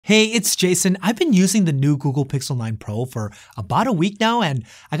Hey, it's Jason. I've been using the new Google Pixel 9 Pro for about a week now, and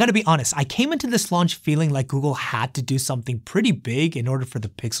I gotta be honest, I came into this launch feeling like Google had to do something pretty big in order for the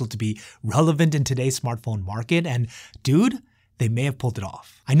Pixel to be relevant in today's smartphone market, and dude, they may have pulled it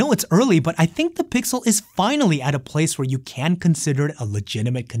off. I know it's early, but I think the Pixel is finally at a place where you can consider it a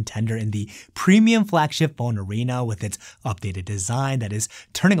legitimate contender in the premium flagship phone arena with its updated design that is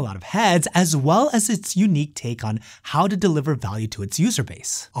turning a lot of heads, as well as its unique take on how to deliver value to its user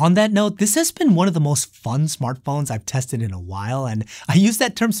base. On that note, this has been one of the most fun smartphones I've tested in a while, and I use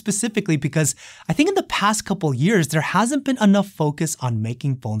that term specifically because I think in the past couple years, there hasn't been enough focus on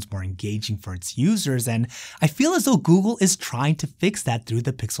making phones more engaging for its users, and I feel as though Google is trying to fix that through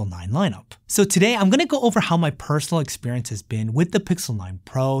the Pixel 9 lineup. So today I'm going to go over how my personal experience has been with the Pixel 9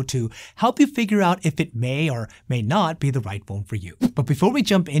 Pro to help you figure out if it may or may not be the right phone for you. But before we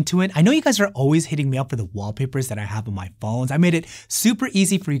jump into it, I know you guys are always hitting me up for the wallpapers that I have on my phones. I made it super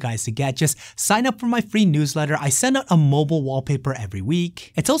easy for you guys to get. Just sign up for my free newsletter. I send out a mobile wallpaper every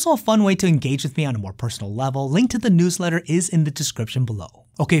week. It's also a fun way to engage with me on a more personal level. Link to the newsletter is in the description below.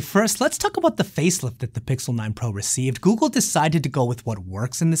 Okay, first, let's talk about the facelift that the Pixel 9 Pro received. Google decided to go with what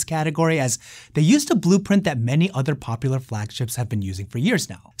works in this category as they used a blueprint that many other popular flagships have been using for years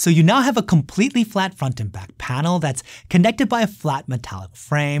now. So you now have a completely flat front and back panel that's connected by a flat metallic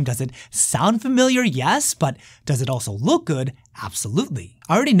frame. Does it sound familiar? Yes, but does it also look good? Absolutely.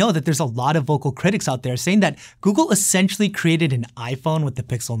 I already know that there's a lot of vocal critics out there saying that Google essentially created an iPhone with the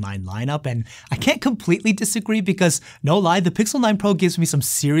Pixel 9 lineup, and I can't completely disagree because, no lie, the Pixel 9 Pro gives me some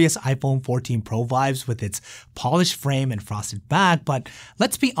serious iPhone 14 Pro vibes with its polished frame and frosted back, but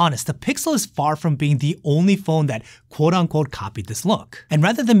let's be honest, the Pixel is far from being the only phone that quote-unquote copied this look. And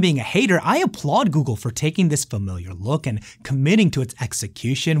rather than being a hater, I applaud Google for taking this familiar look and committing to its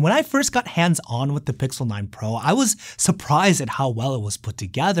execution. When I first got hands-on with the Pixel 9 Pro, I was surprised at how well it was put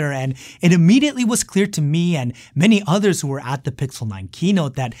together, and it immediately was clear to me and many others who were at the Pixel 9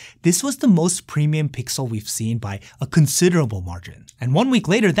 keynote that this was the most premium Pixel we've seen by a considerable margin. And 1 week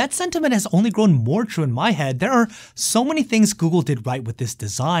later, that sentiment has only grown more true in my head. There are so many things Google did right with this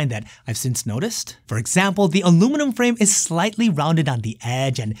design that I've since noticed. For example, the aluminum frame is slightly rounded on the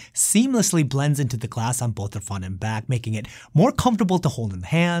edge and seamlessly blends into the glass on both the front and back, making it more comfortable to hold in the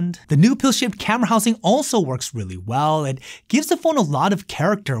hand. The new pill-shaped camera housing also works really well. It gives the phone a lot of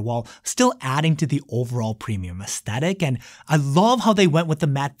character while still adding to the overall premium aesthetic, and I love how they went with the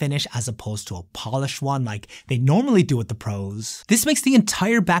matte finish as opposed to a polished one like they normally do with the Pros. This makes the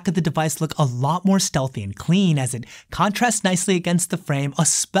entire back of the device look a lot more stealthy and clean as it contrasts nicely against the frame,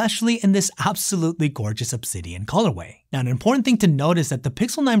 especially in this absolutely gorgeous obsidian colorway. Now, an important thing to note is that the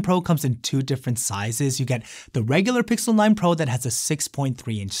Pixel 9 Pro comes in two different sizes. You get the regular Pixel 9 Pro that has a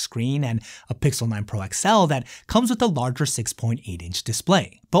 6.3-inch screen and a Pixel 9 Pro XL that comes with a larger 6.8-inch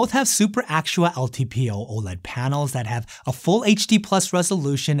display. Both have Super Actua LTPO OLED panels that have a full HD Plus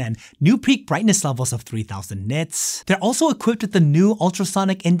resolution and new peak brightness levels of 3000 nits. They're also equipped with the new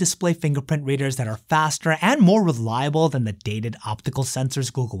ultrasonic in-display fingerprint readers that are faster and more reliable than the dated optical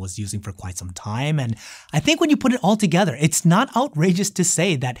sensors Google was using for quite some time. And I think when you put it all together, it's not outrageous to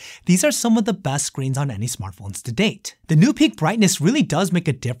say that these are some of the best screens on any smartphones to date. The new peak brightness really does make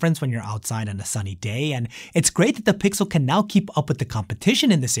a difference when you're outside on a sunny day, and it's great that the Pixel can now keep up with the competition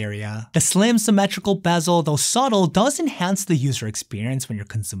in this area. The slim symmetrical bezel, though subtle, does enhance the user experience when you're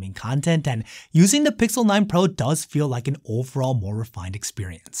consuming content, and using the Pixel 9 Pro does feel like an overall more refined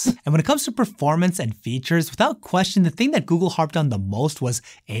experience. And when it comes to performance and features, without question, the thing that Google harped on the most was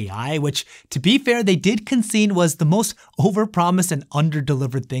AI, which, to be fair, they did concede was the most overpromised and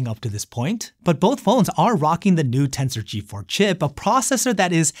underdelivered thing up to this point. But both phones are rocking the new Tensor G4 chip, a processor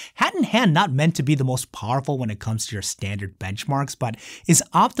that is hand in hand not meant to be the most powerful when it comes to your standard benchmarks, but is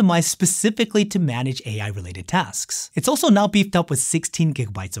optimized specifically to manage AI-related tasks. It's also now beefed up with 16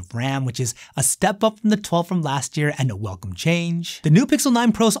 gigabytes of RAM, which is a step up from the 12 from last year and a welcome change. The new Pixel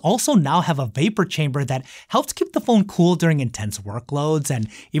 9 Pros also now have a vapor chamber that helps keep the phone cool during intense workloads, and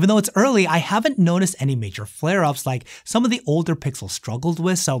even though it's early, I haven't noticed any major flare-ups like some of the older Pixels struggled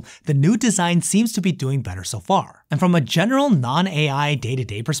with, so the new design seems to be doing better so far. And from a general non-AI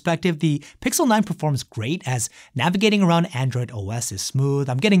day-to-day perspective, the Pixel 9 performs great as navigating around Android OS is smooth.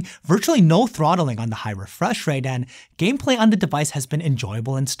 I'm getting virtually no throttling on the high refresh rate, and gameplay on the device has been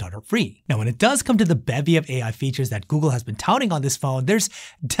enjoyable and stutter-free. Now, when it does come to the bevy of AI features that Google has been touting on this phone, there's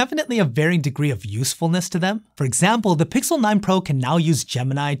definitely a varying degree of usefulness to them. For example, the Pixel 9 Pro can now use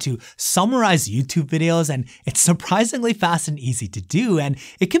Gemini to summarize YouTube videos, and it's surprising surprisingly fast and easy to do, and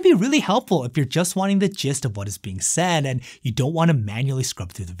it can be really helpful if you're just wanting the gist of what is being said and you don't want to manually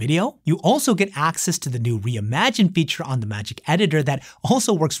scrub through the video. You also get access to the new Reimagine feature on the Magic Editor that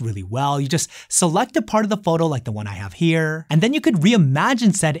also works really well. You just select a part of the photo like the one I have here, and then you could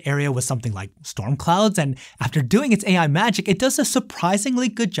reimagine said area with something like storm clouds, and after doing its AI magic, it does a surprisingly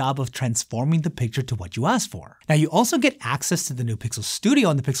good job of transforming the picture to what you asked for. Now you also get access to the new Pixel Studio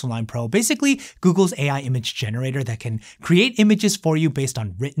on the Pixel 9 Pro, basically Google's AI image generator that can create images for you based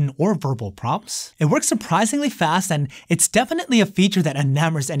on written or verbal prompts. It works surprisingly fast, and it's definitely a feature that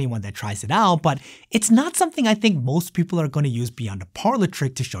enamors anyone that tries it out, but it's not something I think most people are going to use beyond a parlor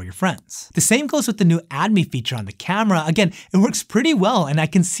trick to show your friends. The same goes with the new Add Me feature on the camera. Again, it works pretty well, and I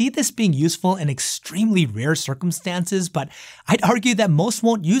can see this being useful in extremely rare circumstances, but I'd argue that most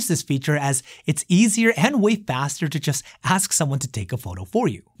won't use this feature as it's easier and way faster to just ask someone to take a photo for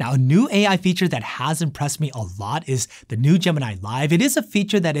you. Now, a new AI feature that has impressed me a lot is the new Gemini Live. It is a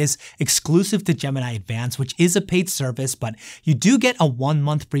feature that is exclusive to Gemini Advanced, which is a paid service, but you do get a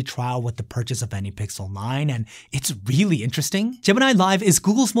 1-month free trial with the purchase of any Pixel 9, and it's really interesting. Gemini Live is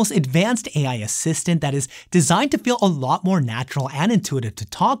Google's most advanced AI assistant that is designed to feel a lot more natural and intuitive to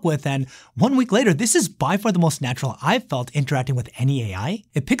talk with, and 1 week later, this is by far the most natural I've felt interacting with any AI.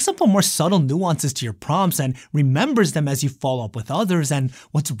 It picks up on more subtle nuances to your prompts and remembers them as you follow up with others, and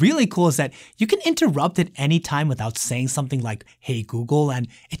what's really cool is that you can interrupt at any time without saying something like, "Hey Google," and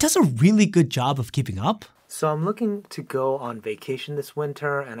it does a really good job of keeping up. So I'm looking to go on vacation this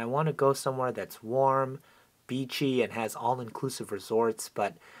winter, and I want to go somewhere that's warm, beachy, and has all-inclusive resorts,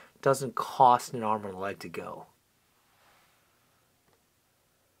 but doesn't cost an arm and a leg to go.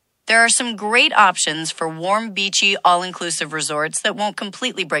 There are some great options for warm, beachy, all-inclusive resorts that won't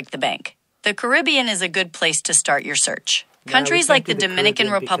completely break the bank. The Caribbean is a good place to start your search. Countries like the Dominican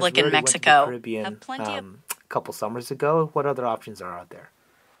Republic and Mexico have plenty of... a couple summers ago. What other options are out there?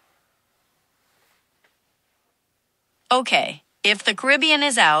 Okay, if the Caribbean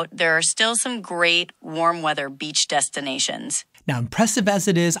is out, there are still some great warm weather beach destinations. Now, impressive as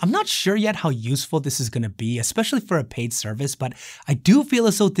it is, I'm not sure yet how useful this is going to be, especially for a paid service, but I do feel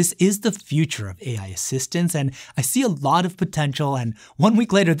as though this is the future of AI assistants, and I see a lot of potential, and 1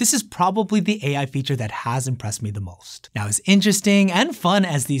 week later, this is probably the AI feature that has impressed me the most. Now, as interesting and fun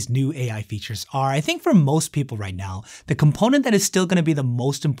as these new AI features are, I think for most people right now, the component that is still going to be the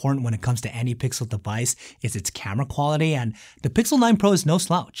most important when it comes to any Pixel device is its camera quality, and the Pixel 9 Pro is no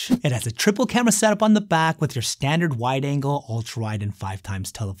slouch. It has a triple camera setup on the back with your standard wide-angle, ultra-wide and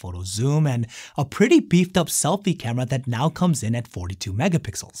 5x telephoto zoom, and a pretty beefed up selfie camera that now comes in at 42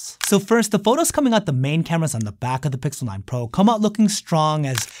 megapixels. So first, the photos coming out the main cameras on the back of the Pixel 9 Pro come out looking strong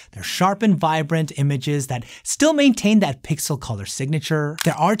as they're sharp and vibrant images that still maintain that pixel color signature.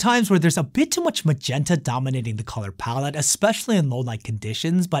 There are times where there's a bit too much magenta dominating the color palette, especially in low light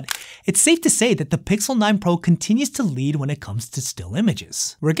conditions, but it's safe to say that the Pixel 9 Pro continues to lead when it comes to still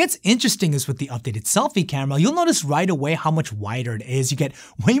images. Where it gets interesting is with the updated selfie camera. You'll notice right away how much wider it is. You get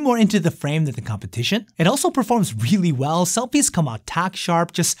way more into the frame than the competition. It also performs really well. Selfies come out tack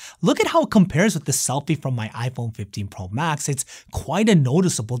sharp. Just look at how it compares with the selfie from my iPhone 15 Pro Max. It's quite a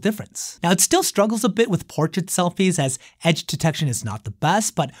noticeable difference. Now, it still struggles a bit with portrait selfies as edge detection is not the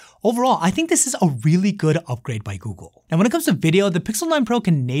best, but overall, I think this is a really good upgrade by Google. Now, when it comes to video, the Pixel 9 Pro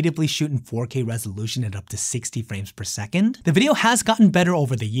can natively shoot in 4K resolution at up to 60 frames per second. The video has gotten better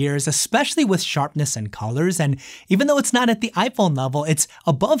over the years, especially with sharpness and colors, and even though it's not at the iPhone level, it's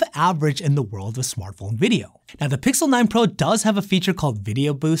above average in the world of smartphone video. Now, the Pixel 9 Pro does have a feature called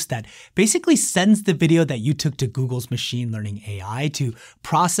Video Boost that basically sends the video that you took to Google's machine learning AI to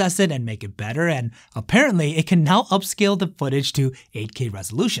process it and make it better, and apparently it can now upscale the footage to 8K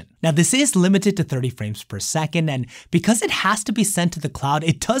resolution. Now, this is limited to 30 frames per second, and because it has to be sent to the cloud,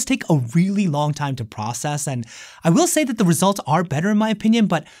 it does take a really long time to process, and I will say that the results are better in my opinion,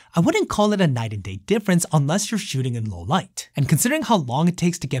 but I wouldn't call it a night and day difference unless you're shooting in low light. And considering how long it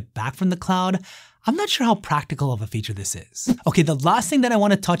takes to get back from the cloud, I'm not sure how practical of a feature this is. Okay, the last thing that I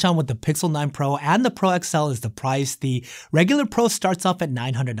want to touch on with the Pixel 9 Pro and the Pro XL is the price. The regular Pro starts off at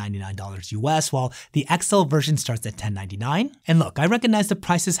 $999 US, while the XL version starts at $1,099. And look, I recognize the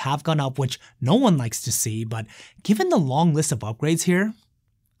prices have gone up, which no one likes to see, but given the long list of upgrades here,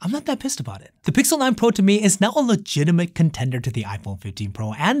 I'm not that pissed about it. The Pixel 9 Pro to me is now a legitimate contender to the iPhone 15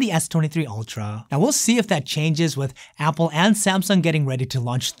 Pro and the S23 Ultra. Now we'll see if that changes with Apple and Samsung getting ready to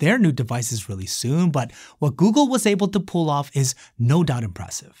launch their new devices really soon, but what Google was able to pull off is no doubt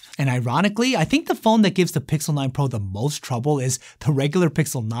impressive. And ironically, I think the phone that gives the Pixel 9 Pro the most trouble is the regular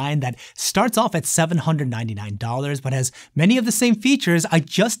Pixel 9 that starts off at $799 but has many of the same features. I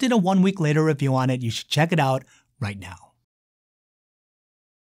just did a 1 week later review on it. You should check it out right now.